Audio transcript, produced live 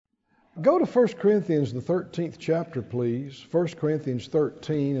Go to 1 Corinthians, the 13th chapter, please. 1 Corinthians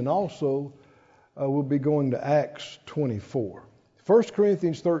 13, and also we'll be going to Acts 24. 1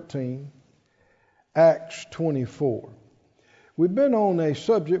 Corinthians 13, Acts 24. We've been on a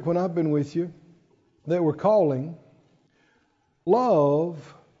subject when I've been with you that we're calling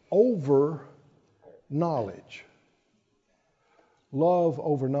love over knowledge. Love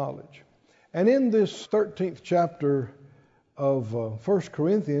over knowledge. And in this 13th chapter of 1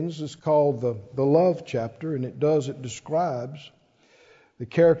 Corinthians, it's called the love chapter, and it describes the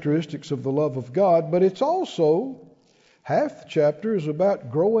characteristics of the love of God, but it's also, half the chapter is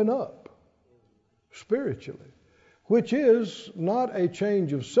about growing up spiritually, which is not a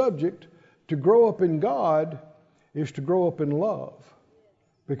change of subject. To grow up in God is to grow up in love,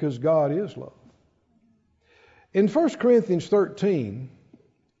 because God is love. In 1 Corinthians 13,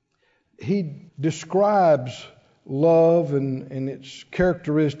 he describes love and its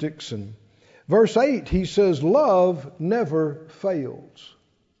characteristics. And verse 8, he says, love never fails.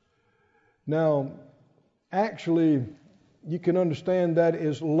 Now, actually, you can understand that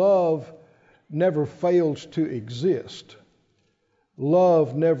as love never fails to exist.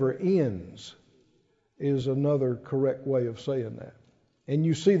 Love never ends is another correct way of saying that. And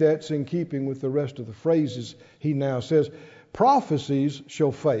you see that's in keeping with the rest of the phrases he now says. Prophecies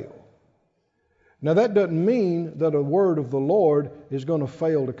shall fail. Now that doesn't mean that a word of the Lord is going to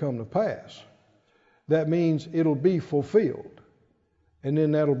fail to come to pass. That means it'll be fulfilled. And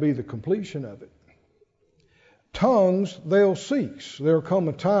then that'll be the completion of it. Tongues, they'll cease. There'll come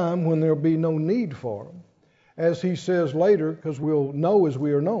a time when there'll be no need for them. As he says later, because we'll know as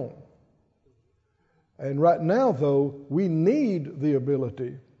we are known. And right now, though, we need the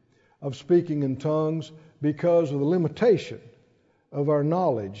ability of speaking in tongues because of the limitation of our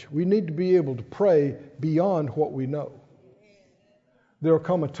knowledge. We need to be able to pray beyond what we know. There'll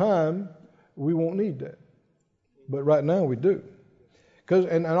come a time we won't need that. But right now we do.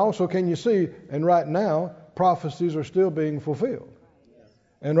 And also, can you see, and right now, prophecies are still being fulfilled.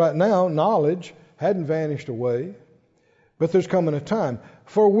 And right now, knowledge hadn't vanished away, but there's coming a time.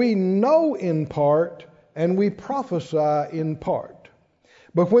 For we know in part, and we prophesy in part.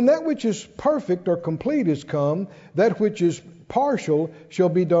 But when that which is perfect or complete is come, that which is partial shall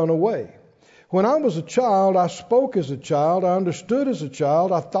be done away. When I was a child, I spoke as a child, I understood as a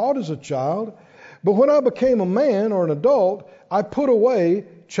child, I thought as a child. But when I became a man or an adult, I put away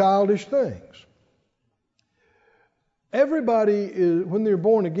childish things. Everybody is, when they're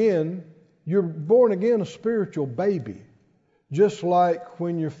born again a spiritual baby. Just like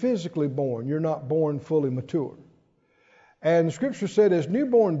when you're physically born, you're not born fully mature. And the scripture said, as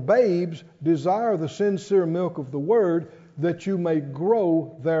newborn babes, desire the sincere milk of the word, that you may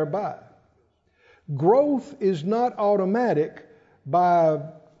grow thereby. Growth is not automatic by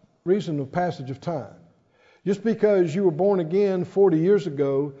reason of passage of time. Just because you were born again 40 years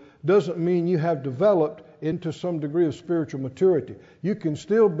ago doesn't mean you have developed into some degree of spiritual maturity. You can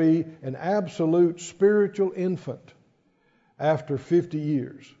still be an absolute spiritual infant after 50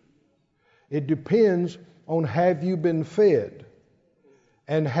 years. It depends on, have you been fed,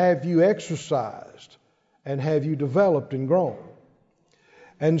 and have you exercised, and have you developed and grown.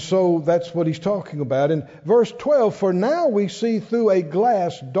 And so that's what he's talking about. In verse 12, for now we see through a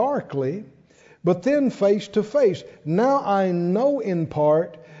glass darkly, but then face to face. Now I know in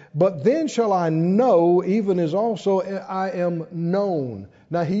part, but then shall I know, even as also I am known.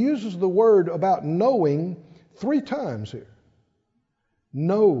 Now he uses the word about knowing 3 times here.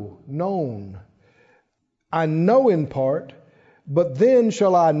 Know, known. I know in part, but then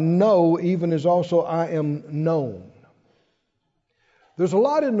shall I know, even as also I am known. There's a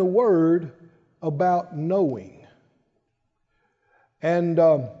lot in the word about knowing. And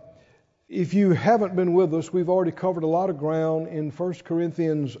if you haven't been with us, we've already covered a lot of ground in 1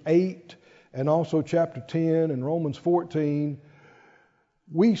 Corinthians 8 and also chapter 10 and Romans 14.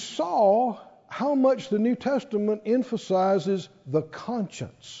 We saw how much the New Testament emphasizes the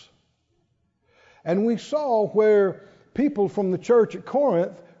conscience. And we saw where people from the church at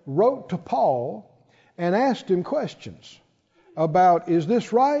Corinth wrote to Paul and asked him questions about, is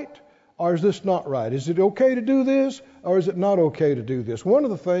this right or is this not right? Is it okay to do this or is it not okay to do this? One of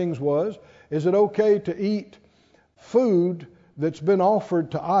the things was, is it okay to eat food that's been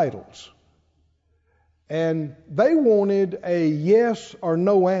offered to idols? And they wanted a yes or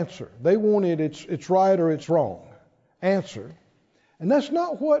no answer. They wanted it's right or it's wrong answer. And that's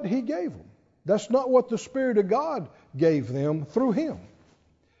not what he gave them. That's not what the Spirit of God gave them through him.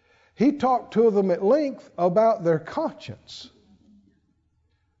 He talked to them at length about their conscience.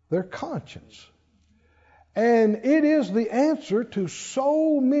 Their conscience. And it is the answer to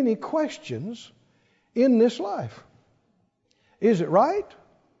so many questions in this life. Is it right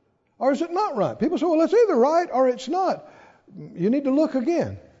or is it not right? People say, well, it's either right or it's not. You need to look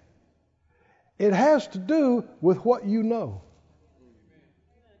again. It has to do with what you know.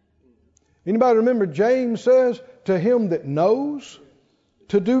 Anybody remember James says, to him that knows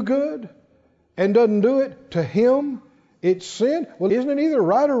to do good and doesn't do it, to him it's sin? Well, isn't it either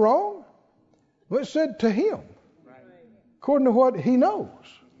right or wrong? Well, it said to him, according to what he knows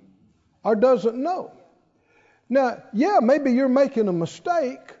or doesn't know. Now, yeah, maybe you're making a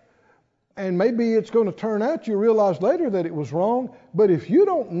mistake, and maybe it's going to turn out you realize later that it was wrong, but if you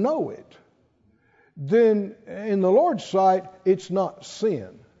don't know it, then in the Lord's sight, it's not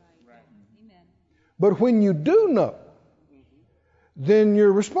sin. But when you do know, then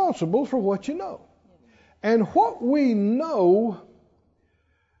you're responsible for what you know. And what we know,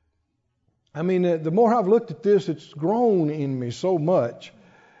 I mean, the more I've looked at this, it's grown in me so much.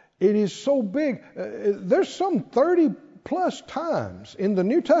 It is so big. There's some 30 plus times in the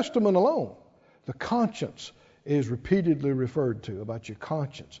New Testament alone, the conscience is repeatedly referred to, about your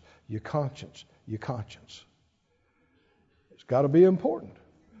conscience, your conscience, your conscience. It's got to be important.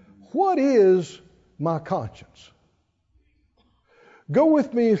 What is my conscience? Go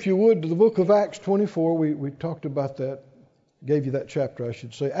with me, if you would, to the book of Acts 24. We talked about that, gave you that chapter, I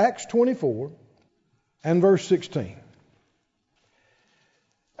should say. Acts 24 and verse 16.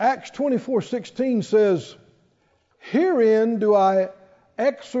 Acts 24:16 says, herein do I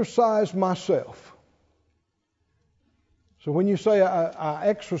exercise myself. So when you say I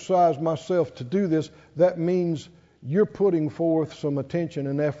exercise myself to do this, that means you're putting forth some attention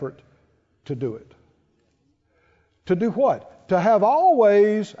and effort to do it. To do what? To have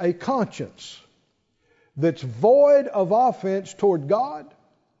always a conscience that's void of offense toward God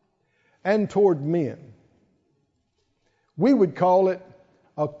and toward men. We would call it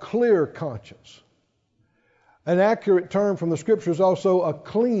a clear conscience. An accurate term from the Scriptures is also a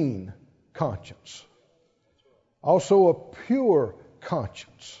clean conscience. Also a pure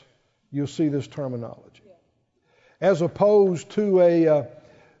conscience. You'll see this terminology. As opposed to a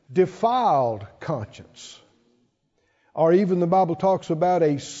defiled conscience. Or even the Bible talks about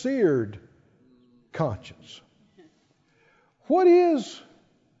a seared conscience. What is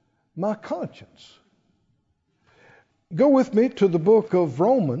my conscience? Go with me to the book of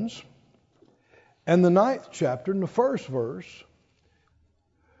Romans and the 9th chapter and the first verse.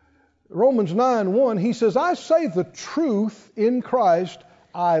 Romans 9:1, he says, I say the truth in Christ,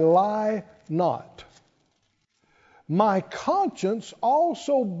 I lie not. My conscience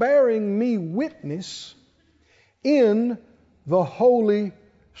also bearing me witness in the Holy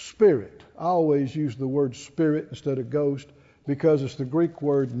Spirit. I always use the word spirit instead of ghost because it's the Greek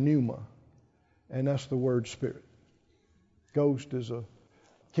word pneuma, and that's the word spirit. Ghost is a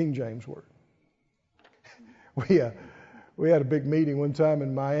King James word. We had a big meeting one time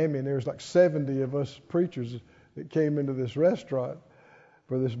in Miami, and there was like 70 of us preachers that came into this restaurant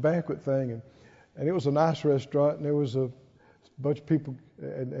for this banquet thing, and it was a nice restaurant, and there was a bunch of people,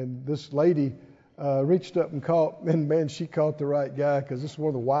 and this lady reached up and caught, and man, she caught the right guy, because this is one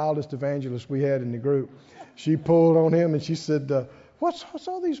of the wildest evangelists we had in the group. She pulled on him and she said, what's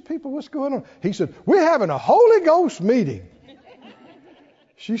all these people, what's going on? He said, we're having a Holy Ghost meeting.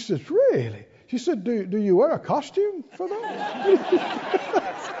 She said, really? She said, do you wear a costume for that?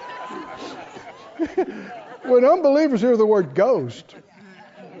 When unbelievers hear the word ghost,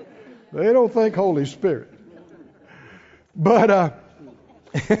 they don't think Holy Spirit. But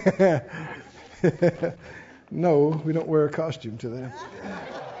no, we don't wear a costume to that.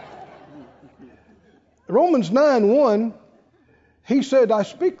 Romans 9:1, he said, I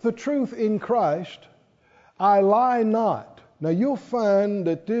speak the truth in Christ, I lie not. Now you'll find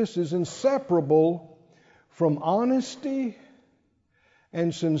that this is inseparable from honesty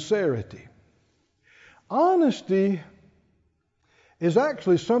and sincerity. Honesty is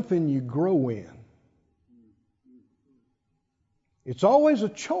actually something you grow in. It's always a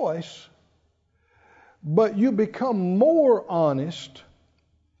choice, but you become more honest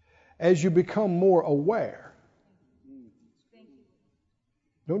as you become more aware.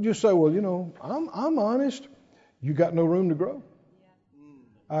 Don't just say, well, I'm honest. You got no room to grow.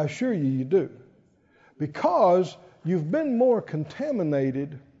 I assure you do. Because you've been more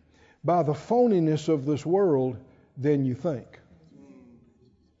contaminated by the phoniness of this world than you think.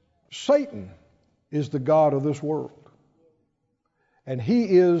 Satan is the god of this world. And he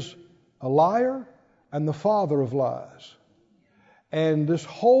is a liar and the father of lies. And this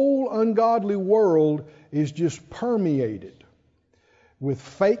whole ungodly world is just permeated with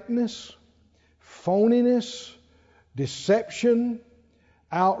fakeness, phoniness, deception,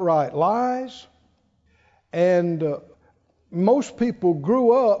 outright lies. And most people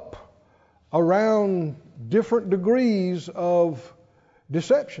grew up around different degrees of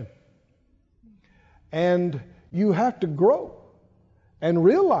deception. And you have to grow and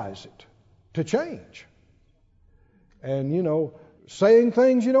realize it to change. And, saying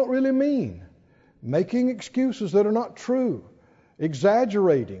things you don't really mean, making excuses that are not true,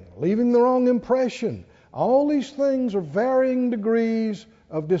 exaggerating, leaving the wrong impression. All these things are varying degrees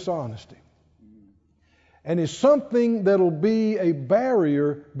of dishonesty. And it's something that'll be a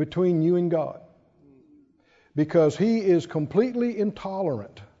barrier between you and God, because He is completely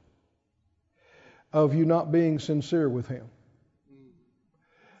intolerant of you not being sincere with Him.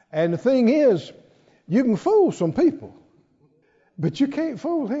 And the thing is, you can fool some people, but you can't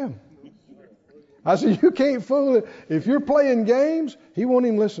fool Him. I said, you can't fool it. If you're playing games, He won't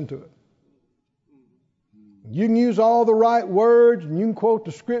even listen to it. You can use all the right words and you can quote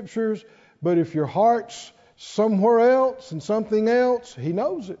the scriptures, but if your heart's somewhere else and something else, He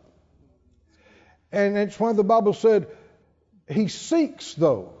knows it. And it's why the Bible said He seeks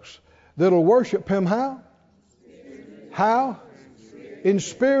those that'll worship Him how? How? In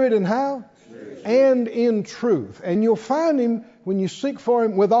spirit and how? And in truth. And you'll find Him when you seek for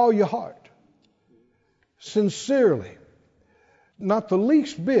Him with all your heart. Sincerely. Not the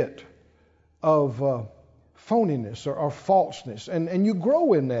least bit of phoniness or falseness. And you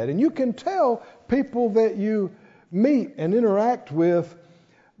grow in that. And you can tell people that you meet and interact with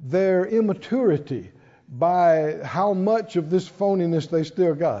their immaturity by how much of this phoniness they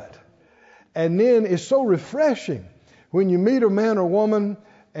still got. And then it's so refreshing when you meet a man or woman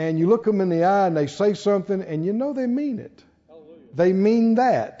and you look them in the eye and they say something and you know they mean it. They mean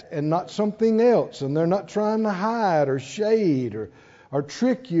that and not something else. And they're not trying to hide or shade or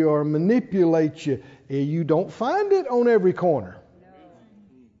trick you or manipulate you. You don't find it on every corner.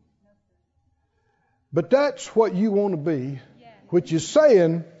 But that's what you want to be, which is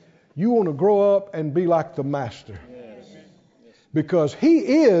saying you want to grow up and be like the Master. Because He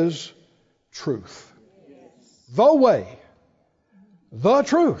is truth. The way, the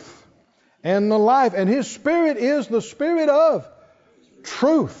truth, and the life. And His Spirit is the Spirit of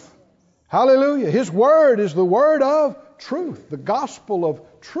truth. Hallelujah. His Word is the Word of truth. The gospel of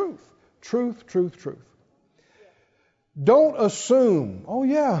truth. Truth, truth, truth. Don't assume, oh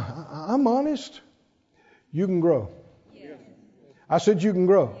yeah, I'm honest. You can grow. I said you can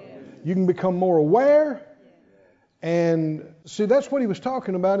grow. You can become more aware. And see, that's what he was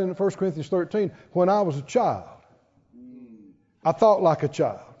talking about in 1 Corinthians 13. When I was a child, I thought like a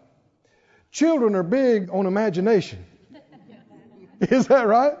child. Children are big on imagination. Is that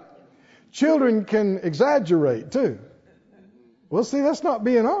right? Children can exaggerate too. Well, see, that's not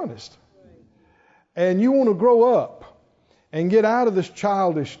being honest. And you want to grow up and get out of this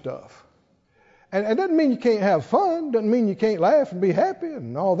childish stuff. And it doesn't mean you can't have fun. Doesn't mean you can't laugh and be happy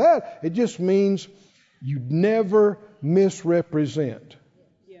and all that. It just means you never misrepresent.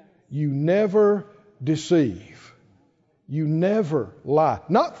 You never deceive. You never lie.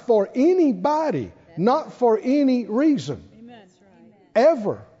 Not for anybody. Not for any reason.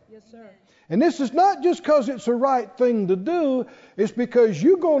 Ever. And this is not just because it's the right thing to do. It's because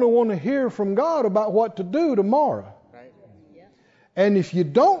you're going to want to hear from God about what to do tomorrow. And if you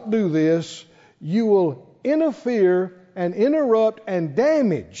don't do this, you will interfere and interrupt and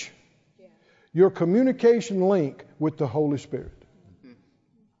damage your communication link with the Holy Spirit.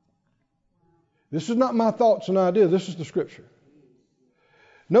 This is not my thoughts and ideas. This is the Scripture.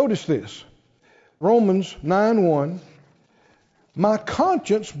 Notice this. Romans 9:1. My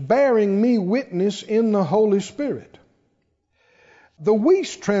conscience bearing me witness in the Holy Spirit. The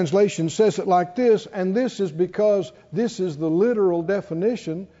Wuest translation says it like this, and this is because this is the literal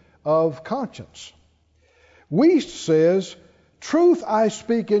definition of conscience. Wuest says, truth I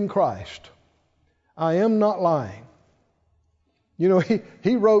speak in Christ. I am not lying. You know,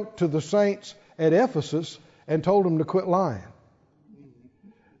 he wrote to the saints at Ephesus and told them to quit lying.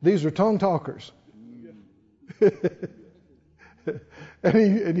 These are tongue talkers.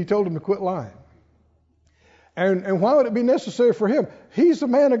 and he told them to quit lying. And why would it be necessary for him? He's the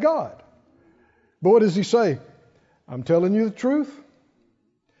man of God. But what does he say? I'm telling you the truth.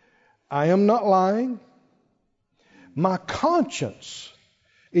 I am not lying. My conscience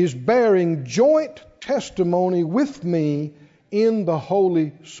is bearing joint testimony with me in the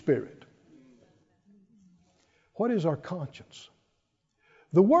Holy Spirit. What is our conscience?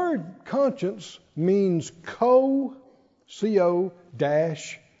 The word conscience means co-knowing.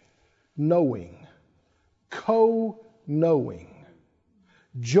 Co-knowing.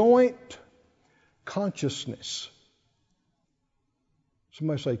 Joint consciousness.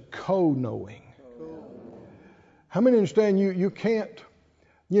 Somebody say co-knowing. How many understand you can't,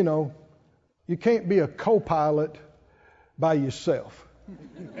 you can't be a co-pilot by yourself?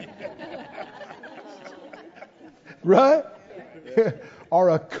 Right?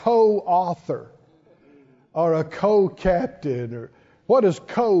 Or a co-author or a co-captain, or what does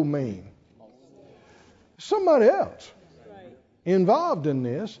co mean? Somebody else involved in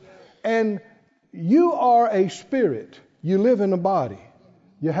this, and you are a spirit. You live in a body.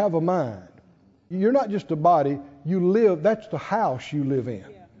 You have a mind. You're not just a body. You live. That's the house you live in.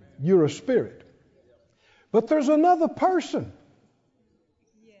 You're a spirit. But there's another person,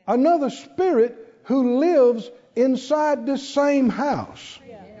 another spirit who lives inside this same house.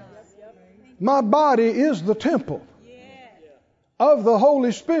 My body is the temple of the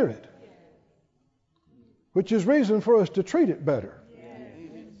Holy Spirit, which is reason for us to treat it better.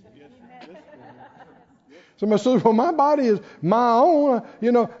 Somebody says, well, my body is my own.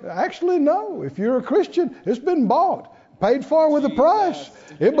 Actually, no. If you're a Christian, it's been bought, paid for with a price.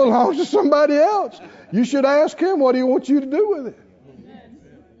 It belongs to somebody else. You should ask him what he wants you to do with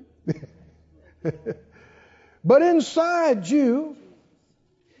it. But inside you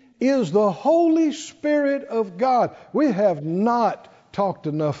is the Holy Spirit of God. We have not talked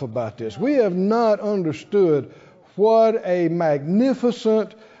enough about this. We have not understood what a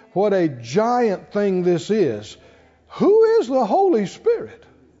magnificent, what a giant thing this is. Who is the Holy Spirit?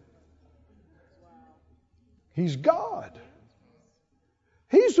 He's God.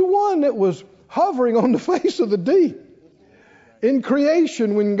 He's the one that was hovering on the face of the deep. In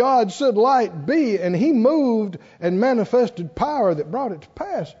creation, when God said, light be, and He moved and manifested power that brought it to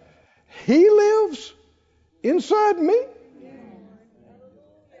pass, He lives inside me.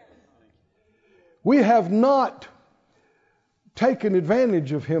 We have not taken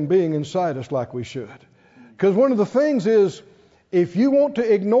advantage of Him being inside us like we should. Because one of the things is, if you want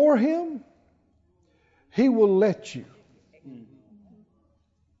to ignore Him, He will let you.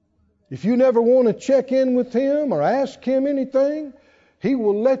 If you never want to check in with Him or ask Him anything, He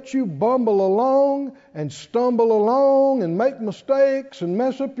will let you bumble along and stumble along and make mistakes and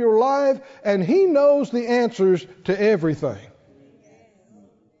mess up your life, and He knows the answers to everything.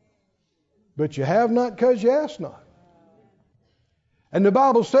 But you have not because you ask not. And the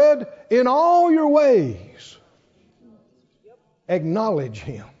Bible said, in all your ways, acknowledge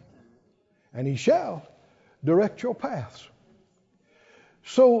Him, and He shall direct your paths.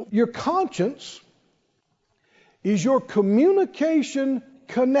 So your conscience is your communication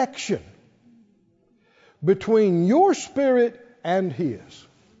connection between your spirit and His.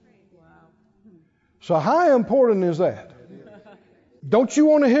 So how important is that? Don't you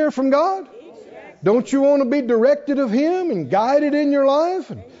want to hear from God? Don't you want to be directed of Him and guided in your life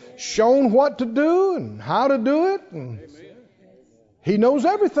and shown what to do and how to do it? And He knows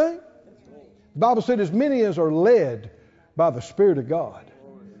everything. The Bible said, as many as are led by the Spirit of God,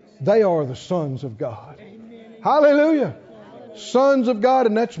 they are the sons of God. Hallelujah. Sons of God,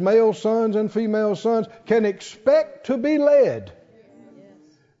 and that's male sons and female sons, can expect to be led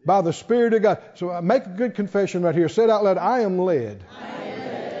by the Spirit of God. So make a good confession right here. Say it out loud. I am led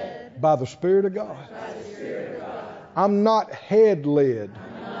by the Spirit of God. I'm not head led.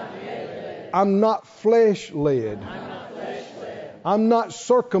 I'm not flesh led. I'm not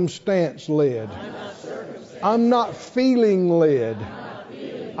circumstance led. I'm not feeling led.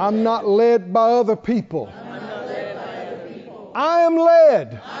 I'm not led by other people. I am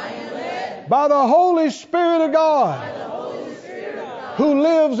led by the Holy Spirit of God who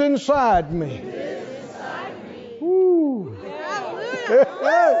lives inside me. Woo.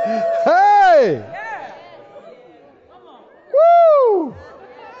 Hey! Woo!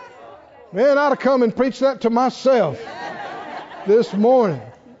 Man, I'd have come and preached that to myself this morning.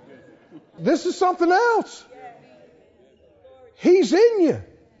 This is something else. He's in you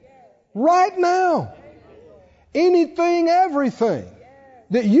right now. Anything, everything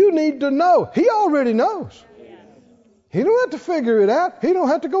that you need to know, He already knows. He don't have to figure it out. He don't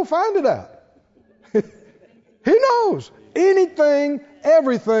have to go find it out. He knows anything,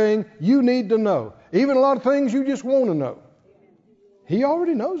 everything you need to know. Even a lot of things you just want to know. He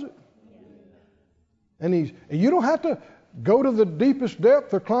already knows it. And you don't have to go to the deepest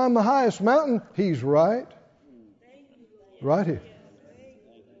depth or climb the highest mountain. He's right here.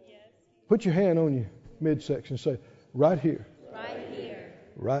 Put your hand on your midsection and say, right here. Right here.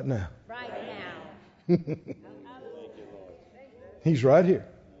 Right now. Right now. He's right here.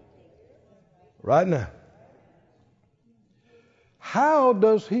 Right now. How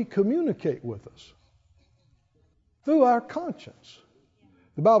does He communicate with us? Through our conscience.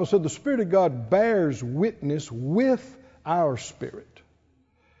 The Bible said the Spirit of God bears witness with our spirit.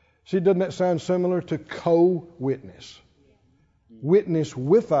 See, doesn't that sound similar to co-witness? Witness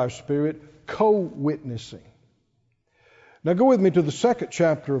with our spirit, co-witnessing. Now go with me to the 2nd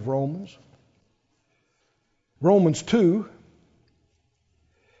chapter of Romans. Romans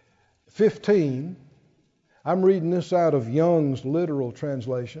 2:15. I'm reading this out of Young's literal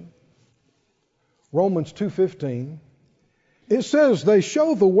translation. Romans 2:15. It says, they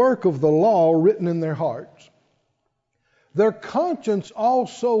show the work of the law written in their hearts, their conscience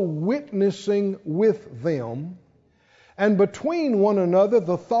also witnessing with them, and between one another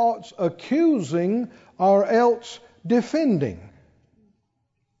the thoughts accusing or else defending.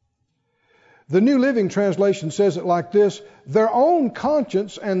 The New Living Translation says it like this: their own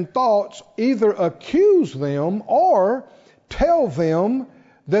conscience and thoughts either accuse them or tell them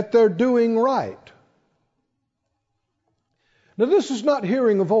that they're doing right. Now, this is not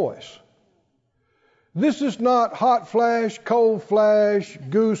hearing a voice. This is not hot flash, cold flash,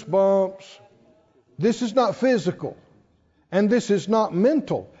 goosebumps. This is not physical. And this is not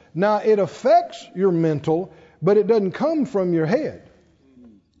mental. Now, it affects your mental, but it doesn't come from your head.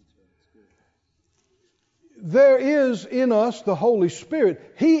 There is in us the Holy Spirit.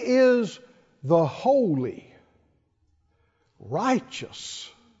 He is the holy, righteous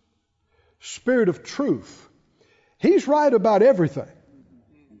Spirit of truth. He's right about everything.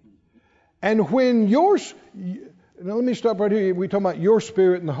 And when now let me stop right here. We're talking about your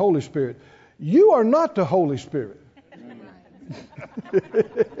spirit and the Holy Spirit. You are not the Holy Spirit. Let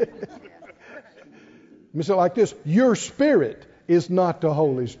me say it like this. Your spirit is not the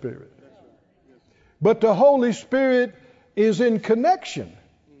Holy Spirit. But the Holy Spirit is in connection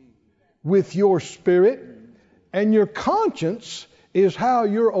with your spirit, and your conscience is how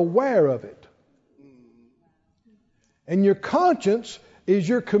you're aware of it. And your conscience is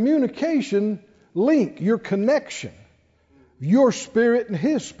your communication link, your connection, your spirit and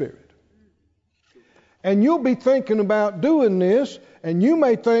His spirit. And you'll be thinking about doing this, and you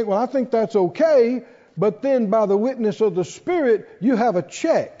may think, well, I think that's okay, but then by the witness of the Spirit, you have a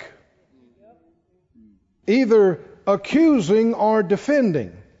check. Either accusing or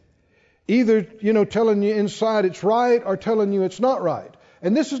defending. Either, telling you inside it's right or telling you it's not right.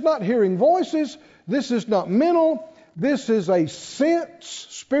 And this is not hearing voices. This is not mental. This is a sense,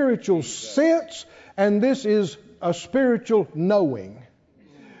 spiritual sense, and this is a spiritual knowing.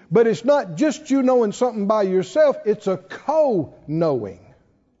 But it's not just you knowing something by yourself, it's a co-knowing.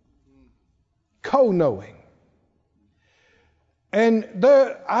 Co-knowing. And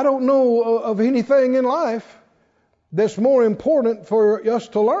I don't know of anything in life that's more important for us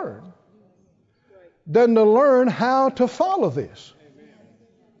to learn than to learn how to follow this.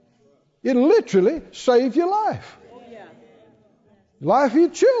 It literally saves your life. Life of your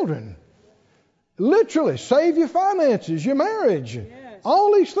children. Literally save your finances, your marriage,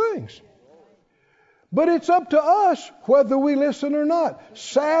 all these things. But it's up to us whether we listen or not.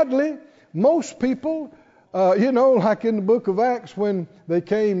 Sadly, most people, like in the book of Acts when they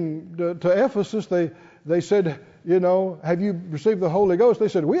came to Ephesus, they said, have you received the Holy Ghost? They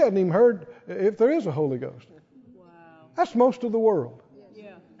said, we hadn't even heard if there is a Holy Ghost. Wow. That's most of the world.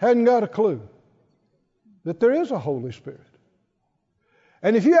 Yeah. Hadn't got a clue that there is a Holy Spirit.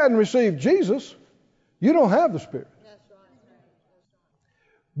 And if you hadn't received Jesus, you don't have the Spirit. That's right.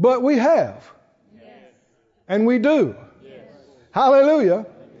 But we have. Yes. And we do. Yes. Hallelujah.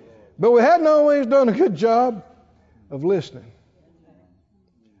 But we hadn't always done a good job of listening,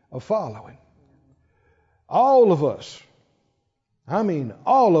 of following. All of us,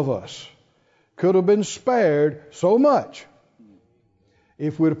 all of us, could have been spared so much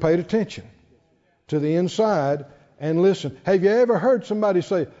if we'd have paid attention to the inside and listen. Have you ever heard somebody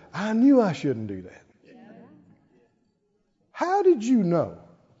say, I knew I shouldn't do that? Yeah. How did you know?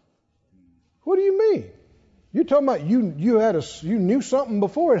 What do you mean? You're talking about you knew something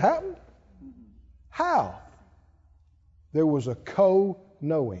before it happened? How? There was a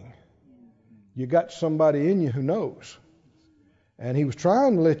co-knowing. You got somebody in you who knows. And he was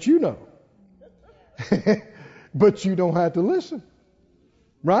trying to let you know. But you don't have to listen.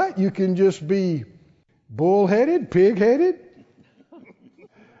 Right? You can just be bullheaded, pig-headed,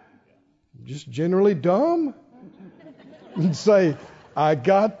 just generally dumb, and say, I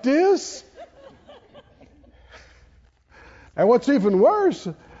got this. And what's even worse,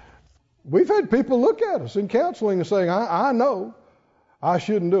 we've had people look at us in counseling and saying, I know I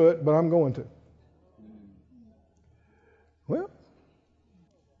shouldn't do it, but I'm going to. Well,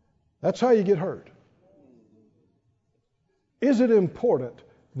 that's how you get hurt. Is it important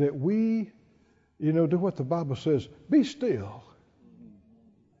that we do what the Bible says, be still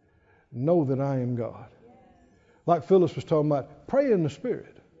know that I am God. Like Phyllis was talking about, pray in the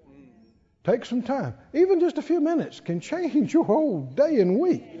Spirit. Take some time. Even just a few minutes can change your whole day and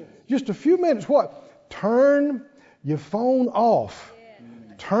week. Just a few minutes. What? Turn your phone off.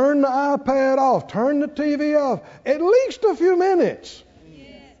 Turn the iPad off. Turn the TV off. At least a few minutes.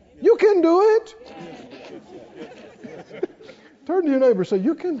 You can do it. Turn to your neighbor and say,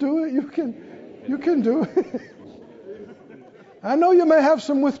 you can do it. You can do it. I know you may have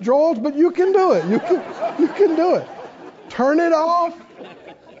some withdrawals, but you can do it. You can do it. Turn it off.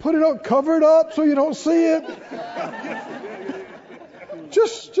 Put it on, cover it up so you don't see it.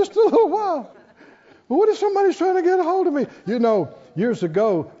 Just a little while. Well, what if somebody's trying to get a hold of me? You know, years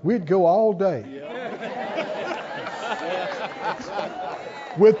ago, we'd go all day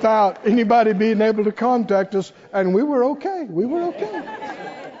without anybody being able to contact us, and we were okay. We were okay.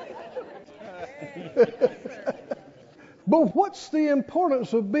 But what's the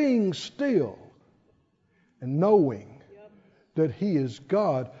importance of being still and knowing that He is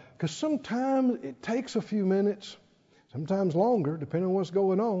God? Because sometimes it takes a few minutes, sometimes longer, depending on what's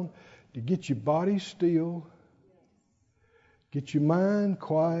going on, to get your body still, get your mind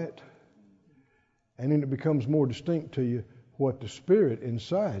quiet, and then it becomes more distinct to you what the Spirit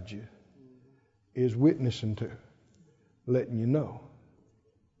inside you is witnessing to, letting you know.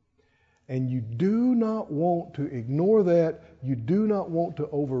 And you do not want to ignore that. You do not want to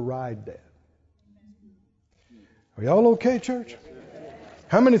override that. Are y'all okay, church?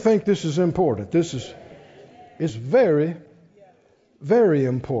 How many think this is important? This is very, very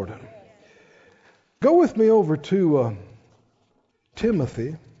important. Go with me over to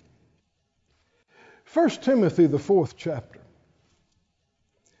Timothy. 1 Timothy, the 4th chapter.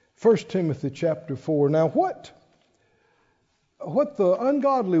 1 Timothy chapter 4. Now what the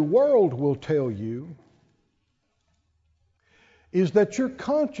ungodly world will tell you is that your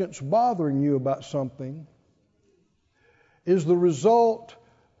conscience bothering you about something is the result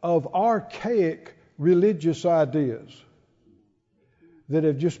of archaic religious ideas that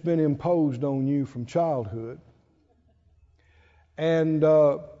have just been imposed on you from childhood. And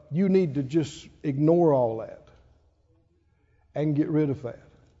you need to just ignore all that and get rid of that.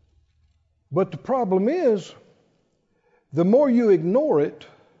 But the problem is, the more you ignore it,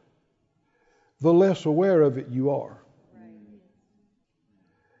 the less aware of it you are.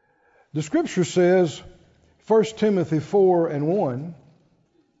 The scripture says, 1 Timothy 4:1,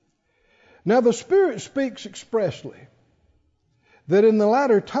 now the Spirit speaks expressly that in the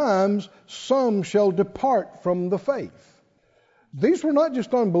latter times some shall depart from the faith. These were not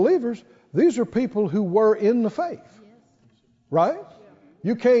just unbelievers, these are people who were in the faith. Right?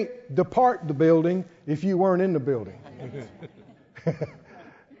 You can't depart the building if you weren't in the building.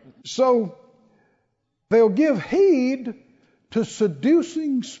 So they'll give heed to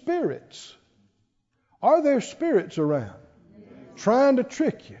seducing spirits. Are there spirits around trying to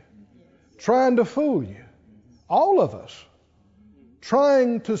trick you, trying to fool you? All of us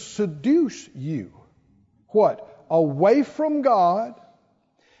trying to seduce you. What? Away from God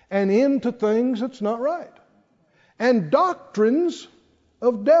and into things that's not right. And doctrines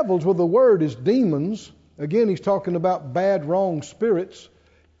of devils. Well, the word is demons. Again, he's talking about bad, wrong spirits.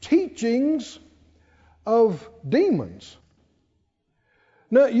 Teachings of demons.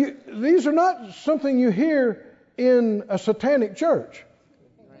 Now, these are not something you hear in a satanic church.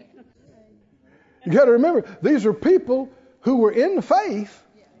 You got to remember, these are people who were in the faith,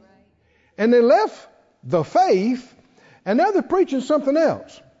 and they left the faith, and now they're preaching something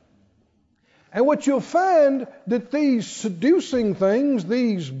else. And what you'll find that these seducing things,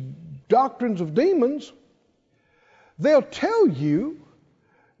 these doctrines of demons, they'll tell you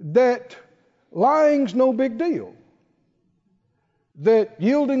that lying's no big deal. That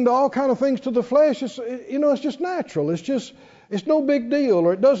yielding to all kind of things to the flesh is, it's just natural. It's no big deal,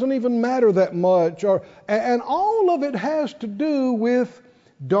 or it doesn't even matter that much. And all of it has to do with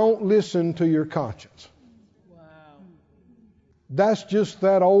don't listen to your conscience. Wow. That's just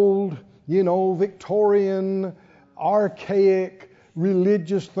that old, Victorian, archaic,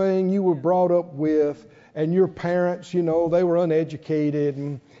 religious thing you were brought up with. And your parents, they were uneducated.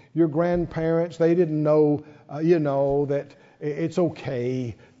 And your grandparents, they didn't know, that it's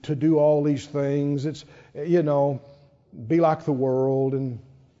okay to do all these things. It's, be like the world and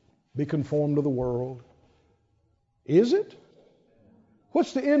be conformed to the world. Is it?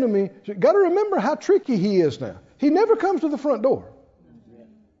 What's the enemy? You got to remember how tricky he is now. He never comes to the front door.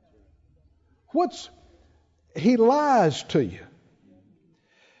 He lies to you.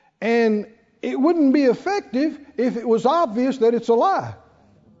 And it wouldn't be effective if it was obvious that it's a lie.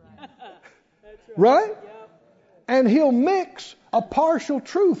 Right? And he'll mix a partial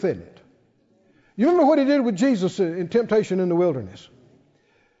truth in it. You remember what he did with Jesus in temptation in the wilderness?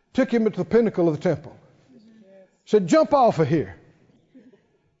 Took him to the pinnacle of the temple. Said, jump off of here.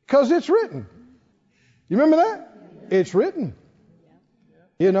 Because it's written. You remember that? It's written.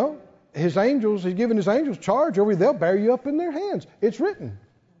 You know, his angels, he's given his angels charge over you. They'll bear you up in their hands. It's written.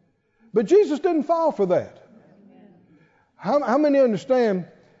 But Jesus didn't fall for that. How many understand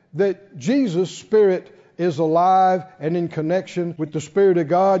that Jesus' Spirit is alive and in connection with the Spirit of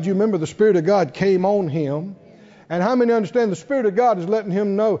God? You remember the Spirit of God came on him. And how many understand the Spirit of God is letting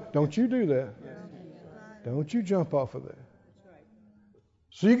him know, don't you do that. Don't you jump off of that.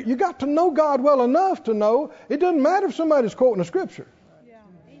 So you got to know God well enough to know it doesn't matter if somebody's quoting a scripture.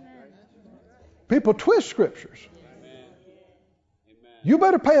 People twist scriptures. You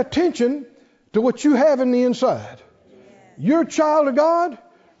better pay attention to what you have in the inside. You're a child of God.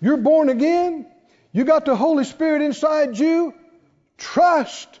 You're born again. You got the Holy Spirit inside you.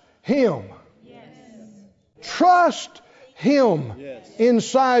 Trust Him. Yes. Trust Him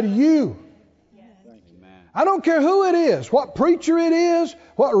inside you. I don't care who it is, what preacher it is,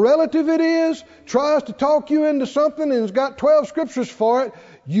 what relative it is, tries to talk you into something and has got 12 scriptures for it.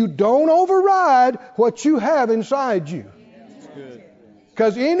 You don't override what you have inside you.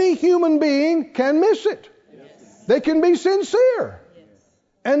 Because any human being can miss it. They can be sincere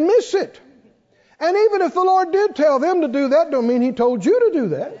and miss it. And even if the Lord did tell them to do that, don't mean He told you to do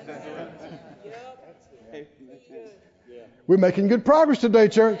that. We're making good progress today,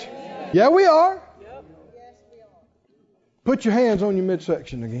 church. Yeah, we are. Put your hands on your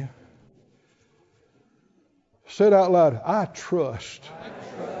midsection again. Say it out loud. I trust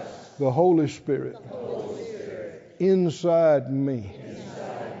the Holy Spirit inside me.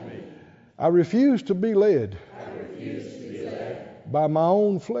 I refuse to be led by my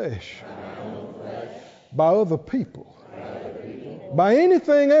own flesh, by other people, by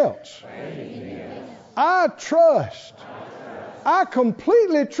anything else. I trust. I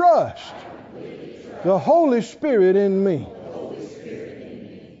completely trust the Holy Spirit in me.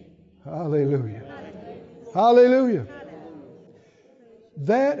 Hallelujah. Hallelujah.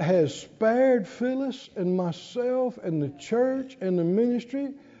 That has spared Phyllis and myself and the church and the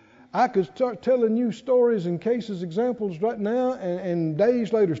ministry. I could start telling you stories and cases, examples right now, and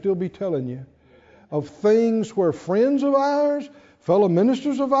days later still be telling you of things where friends of ours, fellow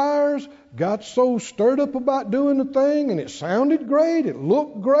ministers of ours, got so stirred up about doing the thing, and it sounded great, it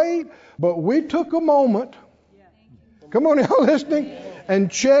looked great, but we took a moment, come on, y'all listening, and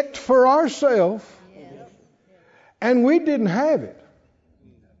checked for ourselves, and we didn't have it.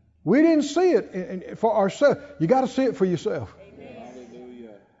 We didn't see it for ourselves. You got to see it for yourself.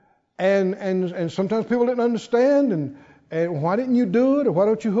 And sometimes people didn't understand, and why didn't you do it, or why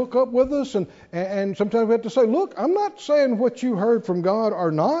don't you hook up with us? And sometimes we have to say, look, I'm not saying what you heard from God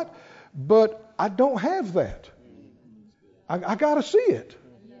or not, but I don't have that. I got to see it.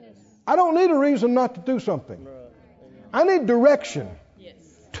 I don't need a reason not to do something. I need direction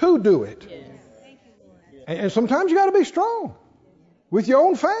to do it. And sometimes you got to be strong with your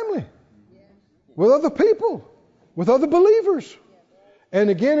own family, with other people, with other believers. And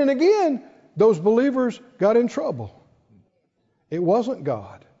again, those believers got in trouble. It wasn't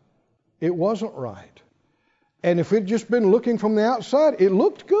God. It wasn't right. And if we'd just been looking from the outside, it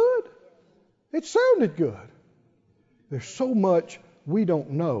looked good. It sounded good. There's so much we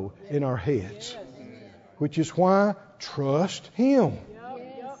don't know in our heads, which is why trust Him.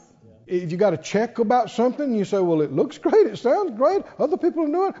 If you got a check about something, you say, well, it looks great, it sounds great, other people are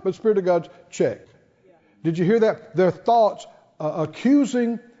doing it, but the Spirit of God's checked. Did you hear that? Their thoughts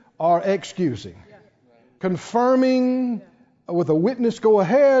accusing or excusing. Confirming with a witness, go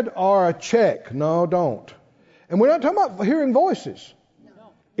ahead, or a check. No, don't. And we're not talking about hearing voices.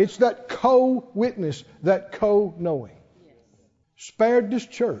 It's that co-witness, that co-knowing. Spared this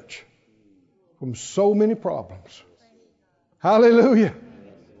church from so many problems. Hallelujah.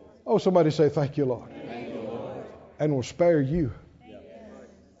 Oh, somebody say, thank you, Lord. Thank you, Lord. And will spare you.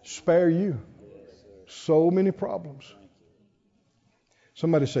 Spare you so many problems.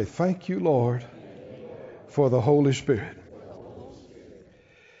 Somebody say, thank you, Lord, for the Holy Spirit.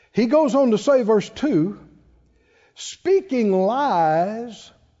 He goes on to say, verse 2, speaking lies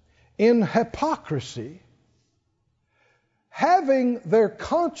in hypocrisy, having their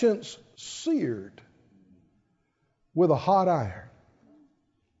conscience seared with a hot iron.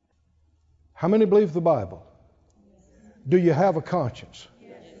 How many believe the Bible? Do you have a conscience?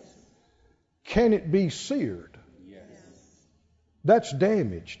 Can it be seared? That's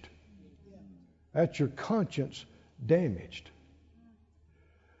damaged. That's your conscience damaged.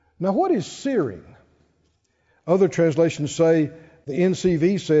 Now, what is searing? Other translations say, the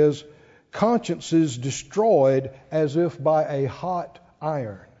NCV says, conscience is destroyed as if by a hot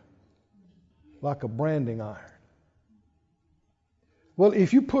iron, like a branding iron. Well,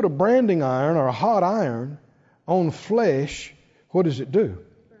 if you put a branding iron or a hot iron on flesh, what does it do?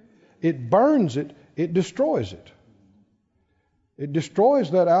 It burns it, it destroys it. It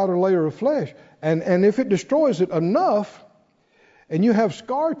destroys that outer layer of flesh. And if it destroys it enough, and you have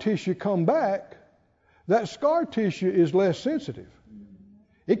scar tissue come back, that scar tissue is less sensitive.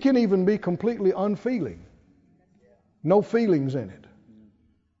 It can even be completely unfeeling. No feelings in it.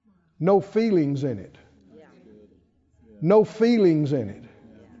 No feelings in it. No feelings in it.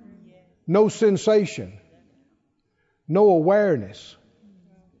 No sensation. No awareness.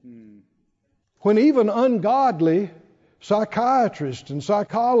 When even ungodly psychiatrists and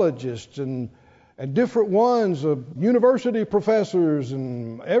psychologists and different ones, university professors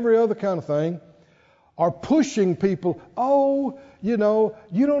and every other kind of thing, are pushing people, you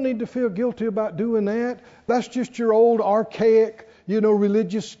don't need to feel guilty about doing that. That's just your old archaic,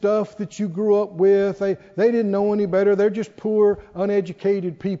 religious stuff that you grew up with. They didn't know any better. They're just poor,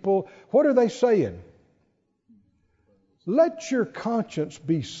 uneducated people. What are they saying? Let your conscience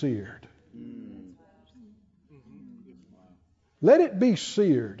be seared. Let it be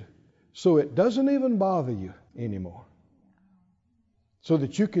seared so it doesn't even bother you anymore. So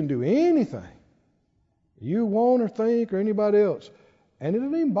that you can do anything you want or think or anybody else. And it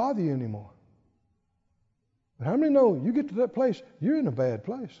doesn't even bother you anymore. But how many know you get to that place, you're in a bad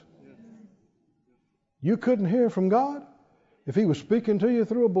place? You couldn't hear from God if He was speaking to you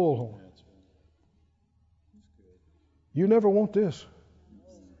through a bullhorn. You never want this.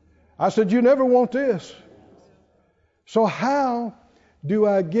 I said, you never want this. So how do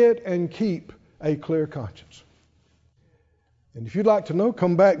I get and keep a clear conscience? And if you'd like to know,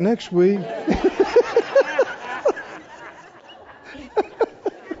 come back next week.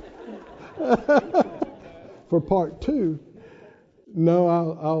 For part 2.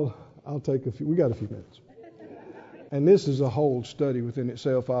 No, I'll take a few. We got a few minutes. And this is a whole study within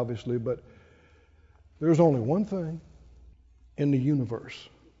itself, obviously, but there's only one thing in the universe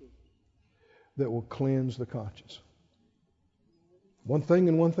that will cleanse the conscience. One thing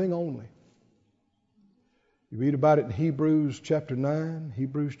and one thing only. You read about it in Hebrews chapter 9,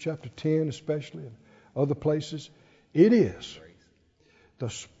 Hebrews chapter 10 especially, and other places. It is the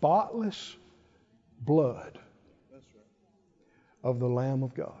spotless blood of the Lamb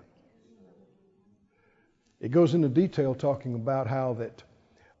of God. It goes into detail talking about how that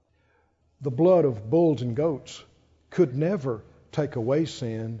the blood of bulls and goats could never take away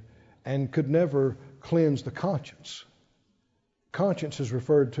sin and could never cleanse the conscience. Conscience is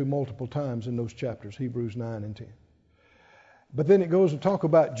referred to multiple times in those chapters, Hebrews 9 and 10. But then it goes to talk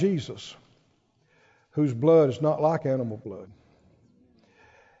about Jesus, whose blood is not like animal blood.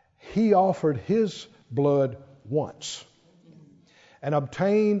 He offered His blood once and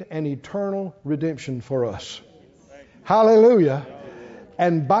obtained an eternal redemption for us. Hallelujah.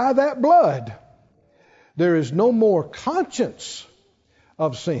 And by that blood, there is no more conscience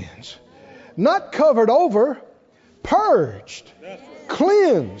of sins. Not covered over, purged,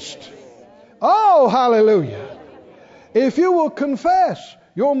 cleansed. Oh, hallelujah. If you will confess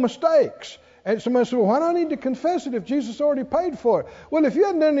your mistakes. And somebody said, well, why do I need to confess it if Jesus already paid for it? Well, if you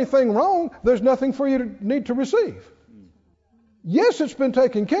hadn't done anything wrong, there's nothing for you to need to receive. Yes, it's been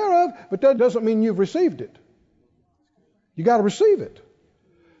taken care of, but that doesn't mean you've received it. You got to receive it.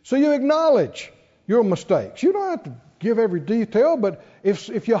 So you acknowledge your mistakes. You don't have to give every detail, but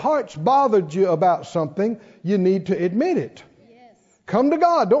if your heart's bothered you about something, you need to admit it. Yes. Come to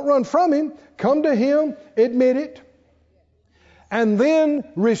God. Don't run from Him. Come to Him, admit it, and then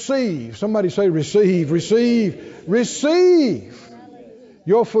receive. Somebody say receive, receive, receive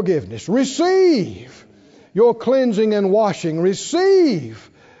your forgiveness. Receive your cleansing and washing. Receive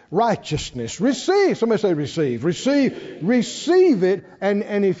righteousness. Receive. Somebody say receive. Receive it.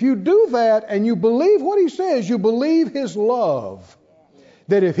 And if you do that and you believe what He says, you believe His love.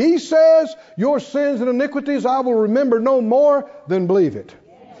 That if He says your sins and iniquities I will remember no more, then believe it.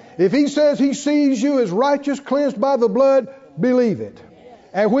 If He says He sees you as righteous, cleansed by the blood, believe it.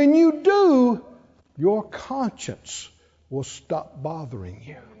 And when you do, your conscience will stop bothering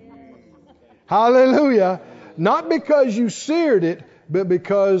you. Hallelujah. Not because you seared it, but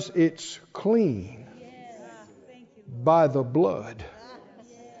because it's clean by the blood.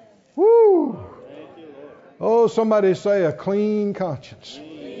 Woo! Oh, somebody say a clean conscience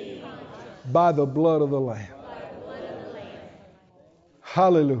by the blood of the Lamb.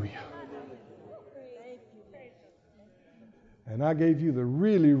 Hallelujah. And I gave you the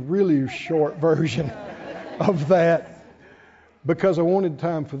really, really short version of that because I wanted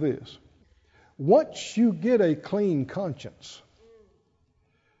time for this. once you get a clean conscience,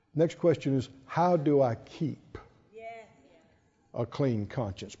 next question is, how do I keep a clean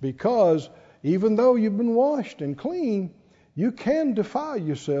conscience? Because even though you've been washed and clean, you can defile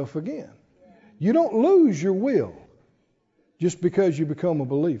yourself again. You don't lose your will just because you become a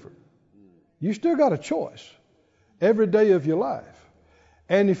believer. You still got a choice every day of your life.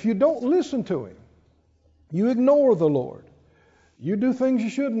 And if you don't listen to Him, you ignore the Lord, you do things you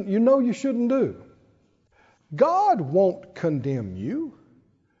shouldn't do, God won't condemn you,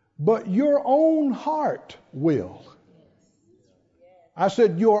 but your own heart will. I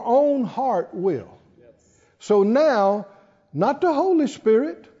said your own heart will. So now, not the Holy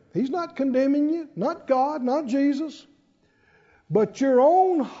Spirit, He's not condemning you, not God, not Jesus, but your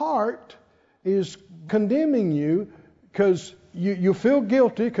own heart is condemning you because you feel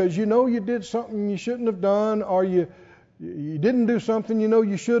guilty because you know you did something you shouldn't have done, or you didn't do something you know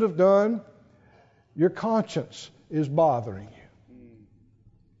you should have done. Your conscience is bothering you.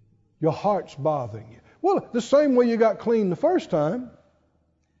 Your heart's bothering you. Well, the same way you got clean the first time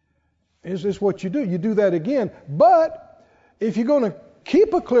is what you do. You do that again. But if you're going to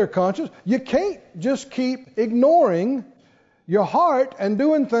keep a clear conscience, you can't just keep ignoring your heart and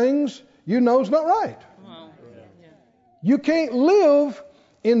doing things you know is not right. You can't live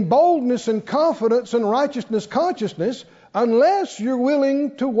in boldness and confidence and righteousness consciousness unless you're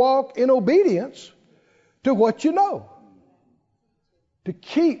willing to walk in obedience to what you know. To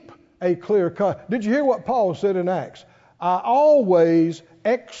keep a clear conscience. Did you hear what Paul said in Acts? I always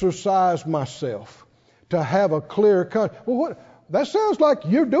exercise myself to have a clear conscience. Well, that sounds like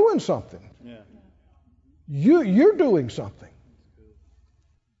you're doing something. Yeah. You're doing something.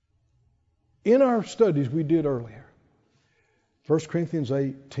 In our studies we did earlier, 1 Corinthians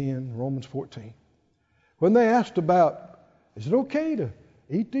 8, 10, Romans 14, when they asked about, is it okay to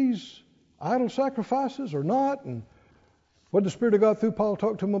eat these idol sacrifices or not? And what did the Spirit of God through Paul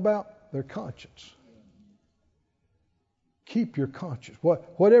talk to them about? Their conscience. Keep your conscience.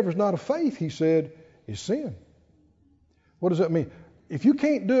 Whatever's not of faith, he said, is sin. What does that mean? If you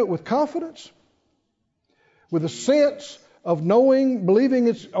can't do it with confidence, with a sense of knowing, believing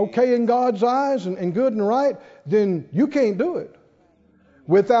it's okay in God's eyes and good and right, then you can't do it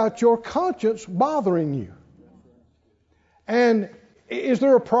without your conscience bothering you. And is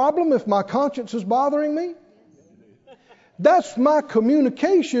there a problem if my conscience is bothering me? That's my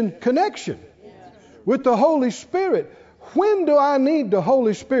communication connection with the Holy Spirit. When do I need the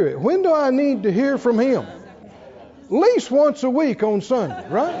Holy Spirit? When do I need to hear from Him? At least once a week on Sunday,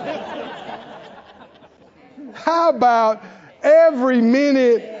 right? How about every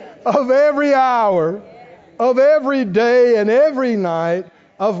minute of every hour of every day and every night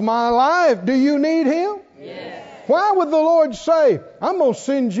of my life? Do you need Him? Yes. Why would the Lord say, I'm going to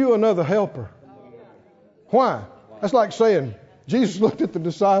send you another helper? Why? That's like saying, Jesus looked at the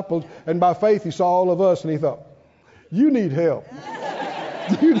disciples and by faith He saw all of us and He thought, you need help.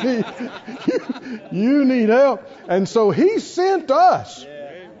 You need help. And so He sent us.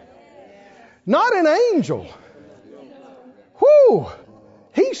 Not an angel. Whoo!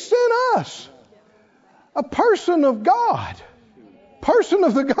 He sent us. A person of God. Person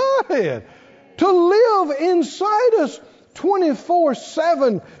of the Godhead. To live inside us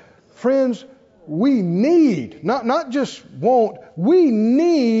 24/7. Friends, we need, not just want, we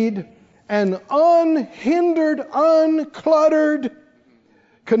need an unhindered, uncluttered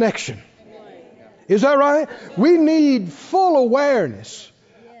connection. Is that right? We need full awareness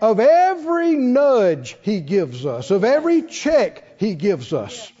of every nudge He gives us, of every check He gives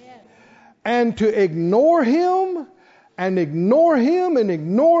us. And to ignore Him and ignore Him and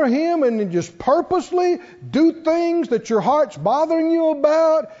ignore Him and then just purposely do things that your heart's bothering you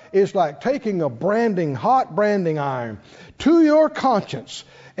about is like taking a hot branding iron to your conscience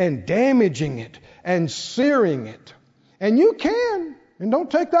and damaging it and searing it. And you can, and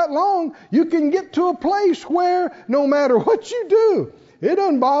don't take that long, you can get to a place where no matter what you do, it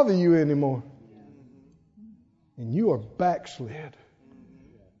doesn't bother you anymore. And you are backslid.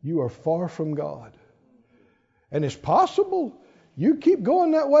 You are far from God. And it's possible you keep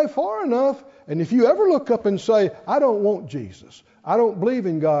going that way far enough, and if you ever look up and say, I don't want Jesus, I don't believe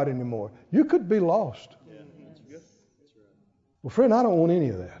in God anymore, you could be lost. Well, friend, I don't want any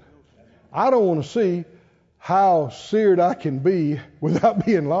of that. I don't want to see how seared I can be without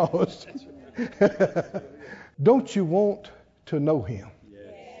being lost. Don't you want to know Him?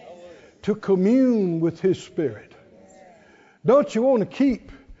 To commune with His Spirit? Don't you want to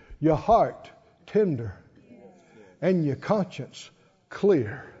keep your heart tender and your conscience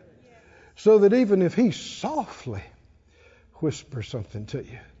clear so that even if He softly whispers something to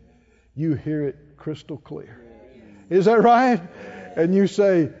you, you hear it crystal clear. Is that right? And you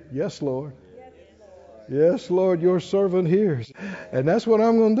say, yes, Lord. Yes, Lord, your servant hears. And that's what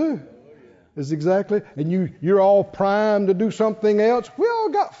I'm going to do. Is exactly. And you're all primed to do something else. We all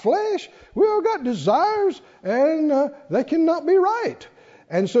got flesh. We all got desires. And they cannot be right.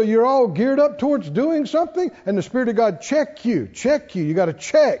 And so you're all geared up towards doing something. And the Spirit of God check you. You got to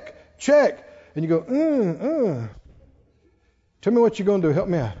check. And you go, Tell me what you're going to do. Help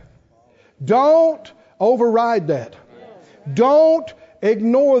me out. Don't override that. Don't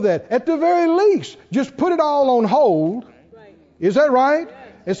ignore that. At the very least, just put it all on hold. Is that right?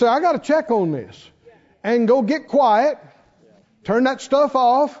 And say, I got to check on this. And go get quiet. Turn that stuff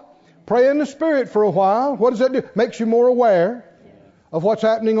off. Pray in the Spirit for a while. What does that do? Makes you more aware of what's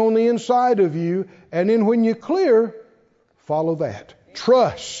happening on the inside of you. And then when you're clear, follow that.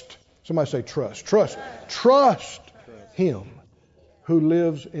 Trust. Somebody say trust. Trust Him who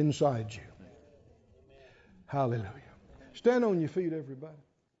lives inside you. Hallelujah. Stand on your feet, everybody.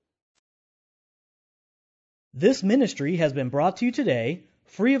 This ministry has been brought to you today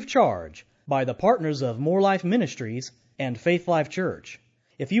free of charge by the partners of More Life Ministries and Faith Life Church.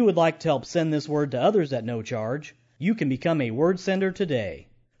 If you would like to help send this word to others at no charge, you can become a word sender today.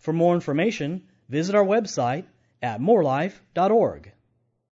 For more information, visit our website at morelife.org.